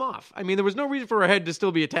should have come off. I mean, there was no reason for her head to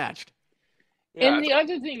still be attached. Yeah, And the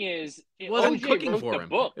other thing is, She wasn't OJ cooking wrote for the him.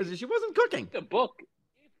 book. She wasn't cooking. The book.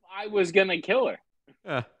 If I was gonna kill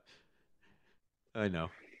her. I know.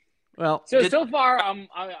 Well, So far,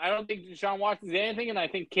 I don't think Deshaun Watson did anything, and I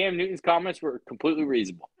think Cam Newton's comments were completely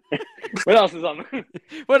reasonable. What else is on?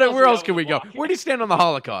 where else can we go? Where do you stand on the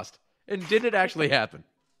Holocaust? And did it actually happen?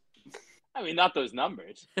 I mean, not those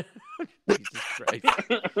numbers. Jesus Christ.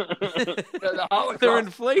 the Holocaust, They're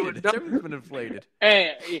inflated. Everything's been inflated.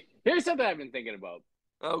 Hey, here's something I've been thinking about.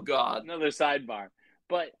 Oh God. Another sidebar,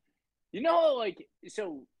 but you know, like,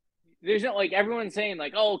 so there's not like everyone's saying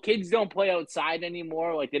like, oh, kids don't play outside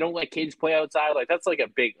anymore. Like they don't let kids play outside. Like that's like a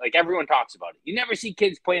big like everyone talks about it. You never see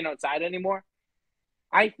kids playing outside anymore.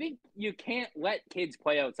 I think you can't let kids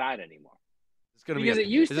play outside anymore. It's gonna Because be it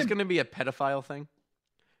used is this to- going to be a pedophile thing?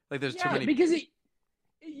 Like there's too many. Because it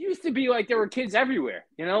used to be like there were kids everywhere.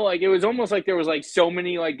 You know, like it was almost like there was like so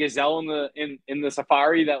many like gazelle in the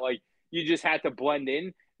safari that like you just had to blend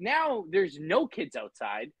in. Now there's no kids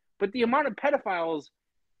outside, but the amount of pedophiles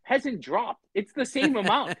hasn't dropped. It's the same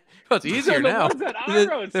amount. Well, it's easier So the now. ones that are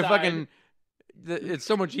They're outside- it's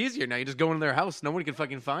so much easier now. You just go into their house. No one can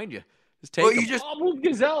fucking find you. Just take Well, them. you just Bobbled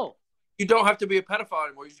gazelle. you don't have to be a pedophile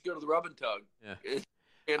anymore. You just go to the rub and tug. Yeah.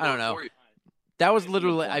 And I don't know. That was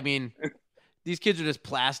literally, I mean, these kids are just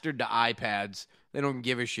plastered to iPads. They don't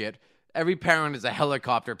give a shit. Every parent is a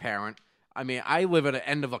helicopter parent. I mean, I live at the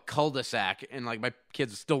end of a cul-de-sac, and, like, my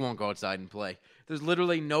kids still won't go outside and play. There's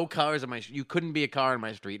literally no cars on my street. You couldn't be a car on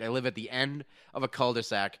my street. I live at the end of a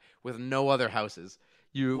cul-de-sac with no other houses.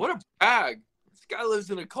 What a brag. This guy lives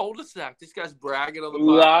in a cul-de-sac. This guy's bragging on the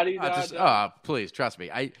podcast. Please, trust me.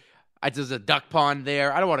 There's a duck pond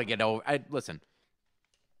there. I don't want to get over. Listen,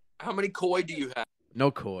 How many koi do you have?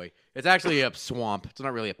 no koi. It's actually a swamp. It's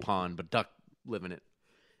not really a pond, but duck live in it.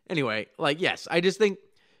 Anyway, like, yes, I just think,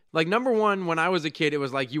 like, number one, when I was a kid, it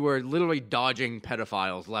was like you were literally dodging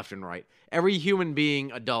pedophiles left and right. Every human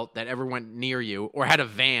being, adult that ever went near you or had a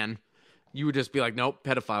van, you would just be like, nope,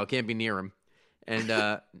 pedophile, can't be near him. And,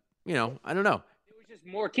 you know, I don't know. It was just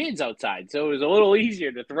more kids outside, so it was a little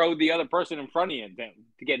easier to throw the other person in front of you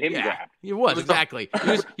to get him grabbed. It was, exactly.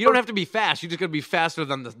 You don't have to be fast. You just got to be faster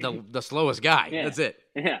than the slowest guy. Yeah. That's it.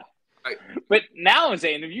 Yeah. Right. But now I'm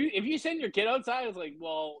saying if you send your kid outside, it's like,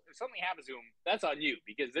 well, if something happens to him, that's on you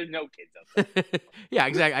because there's no kids outside. Yeah,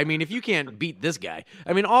 exactly. I mean, if you can't beat this guy,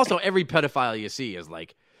 I mean, also every pedophile you see is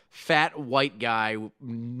like fat white guy,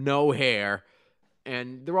 no hair,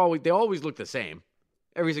 and they always look the same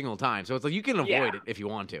every single time. So it's like you can avoid it if you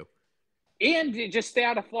want to. And you just stay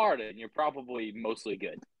out of Florida, and you're probably mostly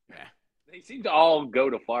good. Yeah. They seem to all go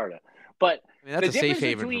to Florida, but I mean, that's a the safe difference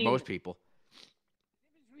haven between- for most people.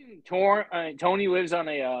 Tony lives on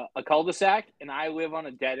a cul-de-sac, and I live on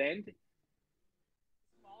a dead end.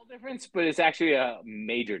 Small difference, but it's actually a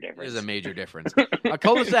major difference. There's a major difference. A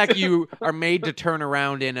cul-de-sac you are made to turn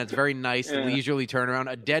around in. It's very nice, leisurely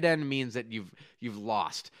turnaround. A dead end means that you've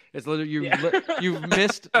lost. It's literally you've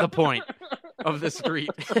missed the point of the street.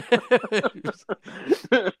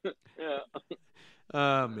 Yeah.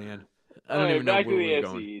 Oh man, I All don't right, even know back where to we the were AFC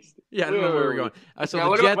going. East. Yeah, I don't know where we're going. So Now, the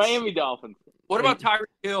what Jets. about Miami Dolphins. What about Tyreek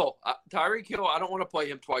Hill? Tyreek Hill, I don't want to play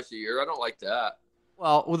him twice a year. I don't like that.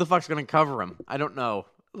 Well, who the fuck's going to cover him? I don't know.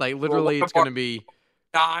 Like literally, what it's going to be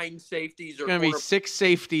 9 safeties or going to be 6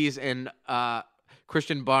 safeties and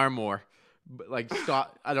Christian Barmore. Like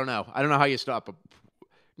stop. I don't know. I don't know how you stop him.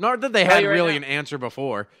 Not that they had you right really now. an answer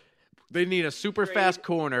before. They need a super fast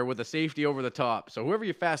corner with a safety over the top. So whoever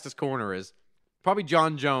your fastest corner is, probably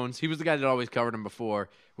John Jones. He was the guy that always covered him before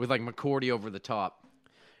with like McCourty over the top.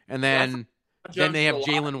 And then they have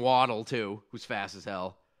Jalen Waddle too, who's fast as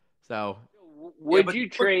hell. So Would but- you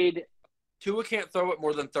trade? Tua can't throw it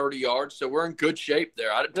more than 30 yards, so we're in good shape there.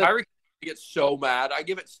 Tyreek gets so mad. I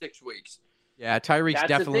give it 6 weeks. Yeah, Tyreek's That's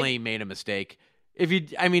the definitely made a mistake. If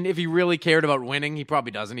he really cared about winning, he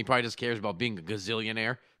probably doesn't. He probably just cares about being a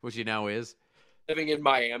gazillionaire, which he now is. Living in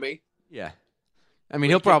Miami. Yeah. I mean,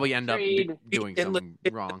 he'll probably end up trade doing endless something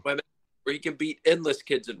kids wrong. and women, where he can beat endless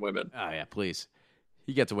kids and women. Oh, yeah, please.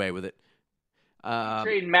 He gets away with it.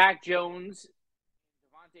 Trade Mac Jones,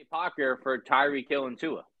 Devontae Parker for Tyreek Hill and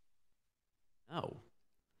Tua. Oh.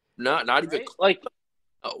 Not even Right? Like,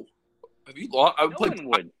 no. Have you lost? I no played one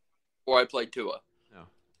would. before I played Tua. No.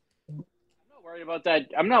 I'm not worried about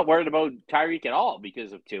that. I'm not worried about Tyreek at all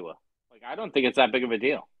because of Tua. Like, I don't think it's that big of a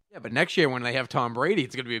deal. Yeah, but next year when they have Tom Brady,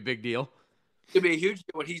 it's going to be a big deal. It's gonna be a huge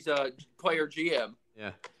deal when he's a player GM.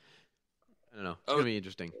 Yeah. I don't know. It's going to be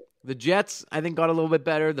interesting. The Jets, I think, got a little bit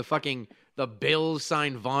better. The Bills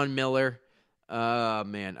signed Von Miller.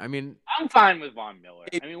 Man. I mean, I'm fine with Von Miller.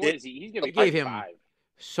 I mean, what is he? He's going to be They gave him 5.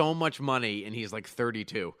 so much money, and he's like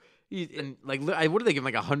 32. What do they give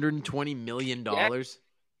him, like $120 million?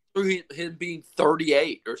 Through him being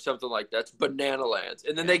 38 or something like that. It's banana lands.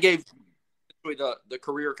 And then they gave the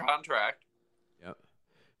career contract. Yep.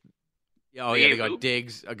 Oh, yeah, they got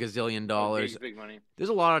Diggs, a gazillion dollars. Big money. There's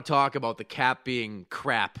a lot of talk about the cap being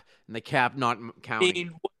crap and the cap not I counting.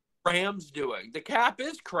 mean, what are the Rams doing? The cap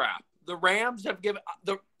is crap. The Rams have given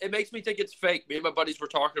it makes me think it's fake. Me and my buddies were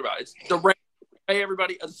talking about it. It's the Rams pay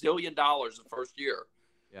everybody $1 zillion the first year.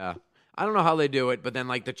 Yeah. I don't know how they do it, but then,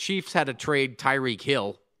 like, the Chiefs had to trade Tyreek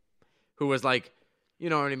Hill, who was like, you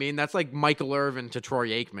know what I mean? That's like Michael Irvin to Troy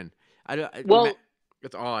Aikman.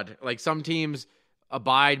 It's odd. Like, some teams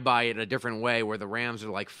abide by it a different way, where the Rams are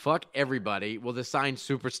like, fuck everybody. We'll just sign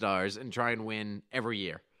superstars and try and win every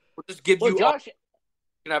year. We'll just give you Josh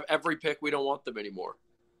can have every pick. We don't want them anymore.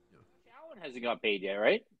 Allen hasn't got paid yet,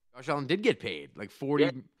 right? Josh Allen did get paid like 40.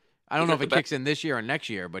 Yeah. I don't know if it the kicks in this year or next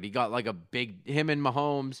year, but he got like a big. Him and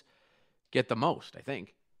Mahomes get the most, I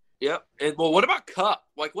think. Yep. And well, what about Cup?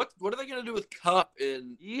 Like, what are they going to do with Cup?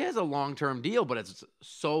 He has a long-term deal, but it's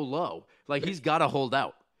so low. Like, he's got to hold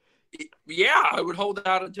out. Yeah, I would hold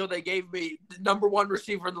out until they gave me the number one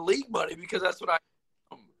receiver in the league money, because that's what I.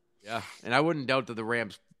 Yeah, and I wouldn't doubt that the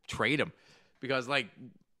Rams trade him, because, like,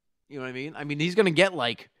 you know what I mean? I mean, he's going to get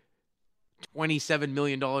like $27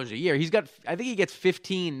 million a year. I think he gets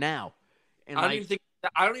 15 now. And I don't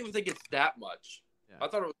even think it's that much. Yeah. I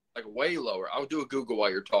thought it was like way lower. I'll do a Google while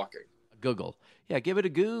you're talking. Google. Yeah, give it a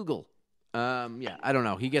Google. Yeah, I don't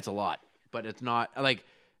know. He gets a lot, but it's not like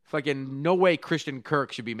fucking no way Christian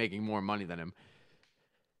Kirk should be making more money than him.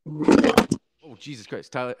 Oh, Jesus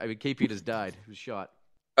Christ. KP just died. He was shot.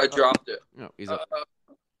 I dropped it. No, he's up.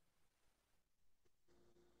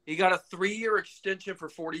 He got a 3-year extension for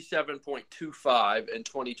 $47.25 in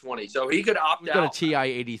 2020, so he could opt He's got a out.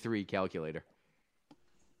 TI-83 calculator.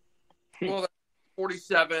 Well,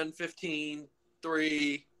 47, 15,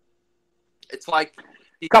 3. It's like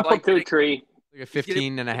Couple 2-3. Like a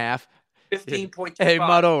 15 and a half. 15.25. Hey,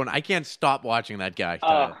 Madone, I can't stop watching that guy.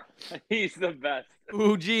 He's the best.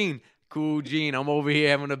 Cool Gene. I'm over here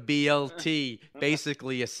having a BLT,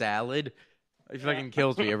 basically a salad. It fucking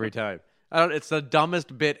kills me every time. It's the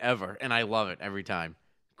dumbest bit ever, and I love it every time.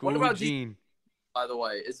 What about Gene? By the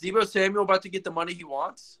way, is Deebo Samuel about to get the money he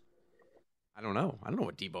wants? I don't know. I don't know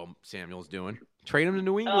what Deebo Samuel's doing. Trade him to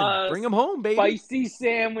New England. Bring him home, baby. Spicy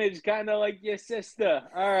sandwich, kind of like your sister.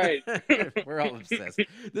 All right. We're all obsessed.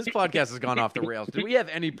 This podcast has gone off the rails. Do we have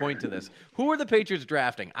any point to this? Who are the Patriots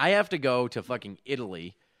drafting? I have to go to fucking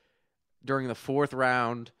Italy during the 4th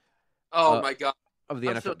round Oh, my God. of the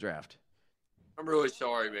I'm NFL so- draft. I'm really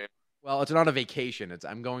sorry, man. Well, it's not a vacation.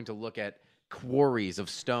 I'm going to look at quarries of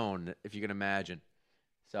stone, if you can imagine.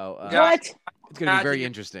 So What? it's going to be very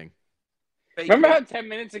interesting. Remember how 10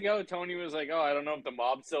 minutes ago Tony was like, "Oh, I don't know if the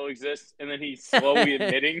mob still exists," and then he's slowly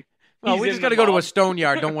admitting. Well, he's we just in got to the go to a mob. stone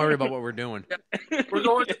yard. Don't worry about what we're doing.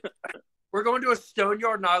 We're going to a stone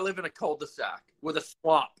yard, and I live in a cul-de-sac with a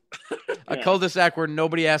swamp. A cul-de-sac where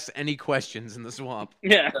nobody asks any questions in the swamp.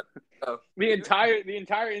 Yeah. Oh. The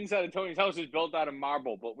entire inside of Tony's house is built out of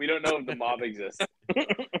marble, but we don't know if the mob exists. You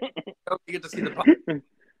get to see the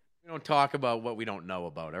We don't talk about what we don't know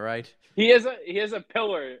about. All right. He has a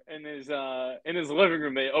pillar in his living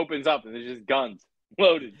room that opens up and there's just guns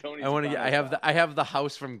loaded. Tony's I have the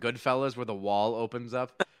house from Goodfellas where the wall opens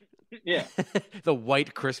up. Yeah. The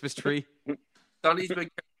white Christmas tree. Sonny's been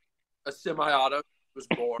a semi-auto was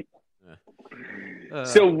born.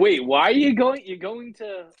 So wait, why are you going? You're going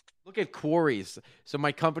to Look at quarries. So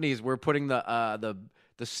my companies, we're putting the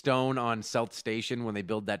stone on South Station when they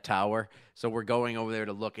build that tower. So we're going over there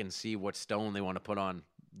to look and see what stone they want to put on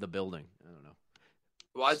the building. I don't know.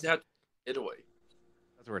 Why does it have to be Italy?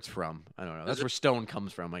 That's where it's from. I don't know. That's where stone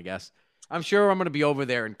comes from, I guess. I'm sure I'm going to be over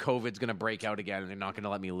there and COVID's going to break out again and they're not going to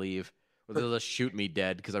let me leave. Or they'll just shoot me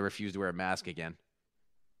dead because I refuse to wear a mask again.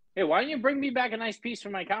 Hey, why don't you bring me back a nice piece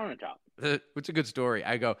from my countertop? It's a good story.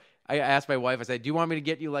 I asked my wife, I said, do you want me to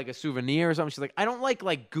get you like a souvenir or something? She's like, I don't like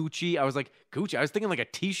Gucci. I was like, Gucci? I was thinking like a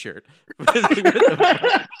t-shirt. I was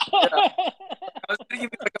going to give you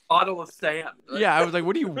like a bottle of sand. Yeah, I was like,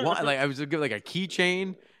 what do you want? Like, I was going to give like a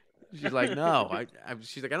keychain. She's like, no.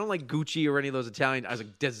 She's like, I don't like Gucci or any of those Italian. I was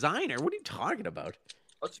like, designer? What are you talking about?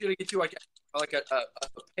 I was going to get you like a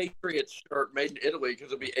Patriots shirt made in Italy because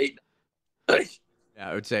it'll be $8. Yeah,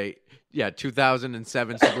 I would say,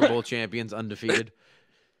 2007 Super Bowl champions, undefeated.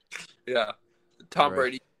 Yeah, Tom Right.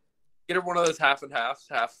 Brady. Get her one of those half and half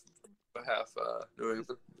New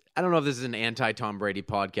England. I don't know if this is an anti-Tom Brady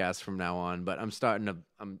podcast from now on, but I'm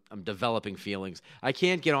developing feelings. I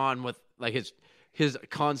can't get on with like his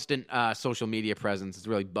constant social media presence. It's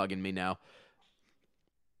really bugging me now.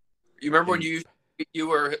 You remember when you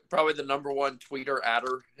were probably the number one tweeter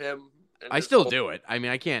adder him? I still do it. I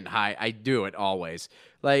mean, I can't hide. I do it always.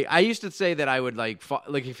 Like, I used to say that I would like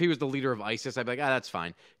if he was the leader of ISIS, I'd be like, that's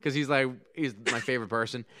fine, because he's my favorite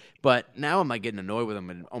person. But now I'm like getting annoyed with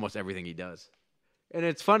him in almost everything he does. And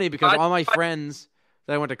it's funny because all my friends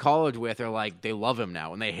that I went to college with are like, they love him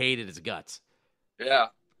now and they hated his guts. Yeah.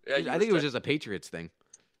 I think it was just a Patriots thing,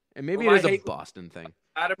 and maybe Well, it is I a hate- Boston thing.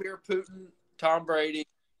 Vladimir Putin, Tom Brady,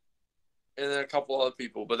 and then a couple other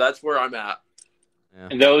people. But that's where I'm at.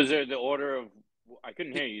 And those are the order of. I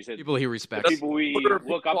couldn't hear you. You said People he respects. people we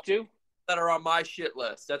look up to. That are on my shit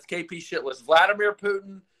list. That's KP shit list. Vladimir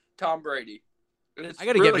Putin, Tom Brady. And it's I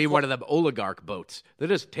got to really get me cool. one of them oligarch boats. They're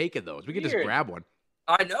just taking those. We could just Weird. grab one.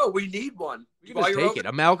 I know. We need one. We can just take it.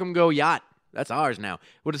 A Malcolm Go yacht. That's ours now.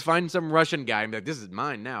 We'll just find some Russian guy and be like, this is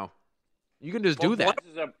mine now. You can just do that.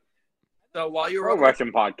 This is a So while you're pro over,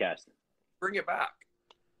 Russian podcast. bring it back.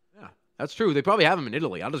 Yeah, that's true. They probably have them in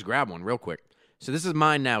Italy. I'll just grab one real quick. So this is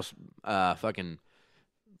mine now, fucking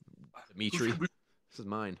Dimitri. This is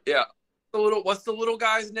mine. Yeah. What's the little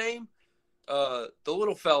guy's name? The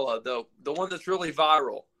little fella, the one that's really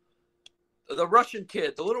viral. The Russian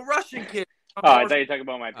kid, the little Russian kid. Oh, I thought you were talking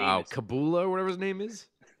about my Oh, penis. Kabula or whatever his name is.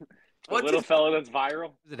 The What's little his- fellow that's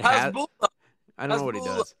viral. Is it Haz- Hezbollah. I don't know what he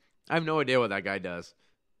Hezbollah. does. I have no idea what that guy does.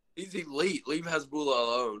 He's elite. Leave Hezbollah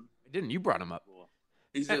alone. Didn't you brought him up?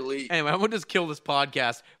 He's elite. Anyway, I'm gonna just kill this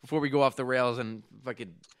podcast before we go off the rails and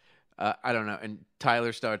fucking I don't know. And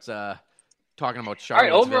Tyler starts talking about All right,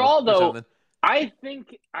 Charlottesville. overall, or though, something. I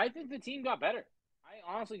think the team got better.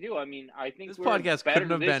 I honestly do. I mean, I think This we're podcast better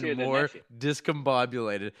couldn't have this year been than more next year.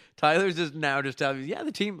 discombobulated. Tyler's just telling me, yeah,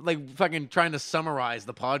 the team, like, fucking trying to summarize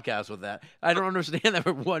the podcast with that. I don't understand that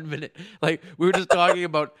for 1 minute. Like, we were just talking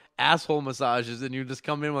about asshole massages, and you just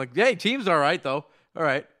come in like, hey, team's all right, though. All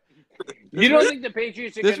right. You don't think the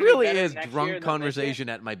Patriots are This gonna be really better is next year drunk than this conversation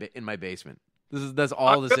in my basement. That's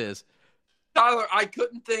all this is. Tyler, I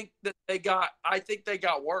couldn't think that they got. I think they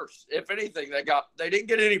got worse. If anything, they didn't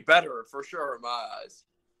get any better for sure in my eyes.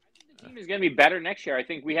 The team is going to be better next year. I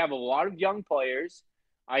think we have a lot of young players.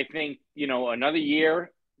 I think, another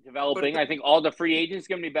year developing. I think all the free agents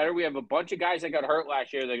going to be better. We have a bunch of guys that got hurt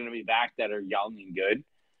last year. They're going to be back that are young and good.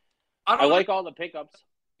 I like all the pickups.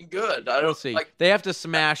 Good. I We'll don't see. like. They have to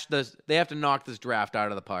smash this. They have to knock this draft out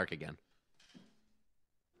of the park again.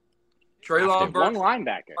 Treylon One Burks.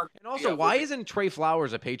 linebacker. And also, Yeah, why isn't Trey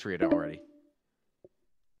Flowers a Patriot already?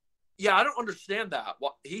 Yeah, I don't understand that.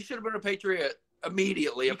 Well, he should have been a Patriot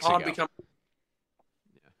immediately Weeks upon ago. becoming.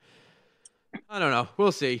 I don't know.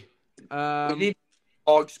 We'll see. We need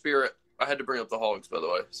hog spirit. I had to bring up the hogs, by the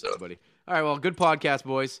way. So Buddy. All right, well, good podcast,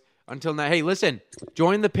 boys. Until now, hey, listen,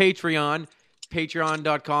 join the Patreon,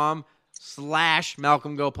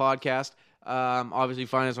 patreon.com/Malcolm Go Podcast. Obviously,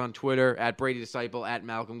 find us on Twitter at Brady Disciple, at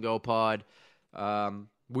Malcolm Go Pod. We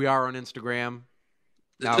are on Instagram,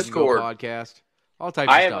 The Malcolm Discord. Go Podcast. All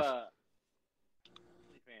types I of have stuff.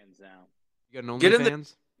 fans now. You got an Get in the-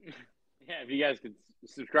 OnlyFans? Yeah, if you guys could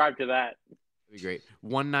subscribe to that. That'd be great.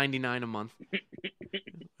 $1.99 a month.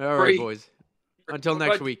 All right, Free. boys. Until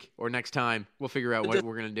next week or next time, we'll figure out what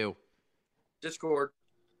we're going to do. Discord.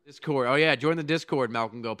 Discord. Oh, yeah. Join the Discord,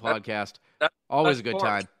 Malcolm Go Podcast. That- Always a that's good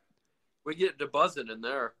smart. time. We get to buzzing in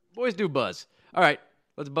there. Boys do buzz. All right.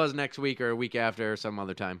 Let's buzz next week or a week after or some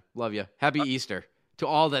other time. Love you. Happy Easter to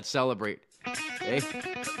all that celebrate. Hey?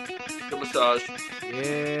 Good massage.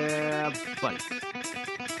 Yeah, buddy.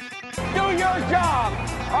 Do your job.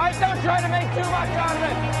 All right, don't try to make too much out of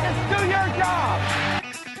it. Just do your job.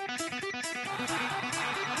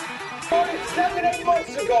 7-8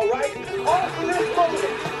 months ago, right? All for this moment.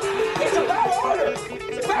 It's about honor.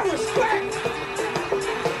 It's about respect.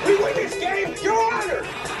 We you win this game, you're honored.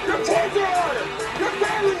 Your kids are honored. Your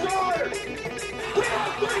families are honored. We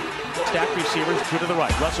are three. Stacked receivers, two to the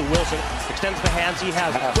right. Russell Wilson extends the hands he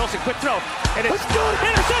has. Wilson, quick throw. And it's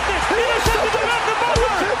intercepted. Intercepted to Malcolm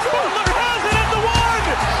Butler. Butler has it at the one.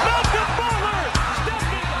 Malcolm Butler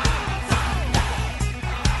stepping.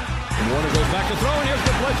 Warner goes back to throw, and here's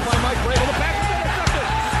the blitz by Mike Vrabel. The pass is intercepted.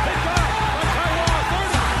 They got it. On Ty Law,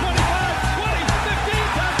 30, 25, 20,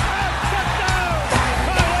 15, touchdown.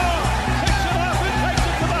 Ty Law picks it up and takes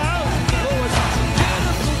it to the house.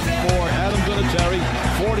 For Adam Vinatieri,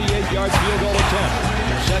 48-yard field goal attempt.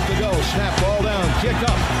 Set to go, snap, ball down, kick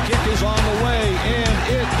up. Kick is on the way, and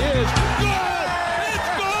it is good. It's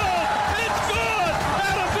good. It's good.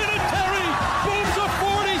 Adam Vinatieri booms a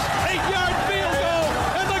 48-yard field goal,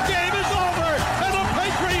 and the game is over. And the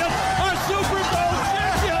Patriots are Super Bowl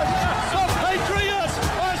champions. The Patriots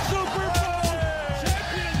are Super Bowl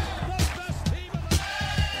champions. The best team in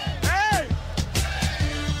the Hey!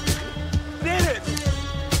 Did it.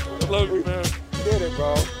 I love you, man. Did it,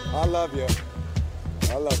 bro. I love you.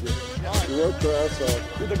 I love you. You worked your ass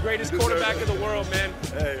off. You're the greatest quarterback in the world, man.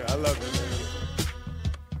 Hey, I love you, man.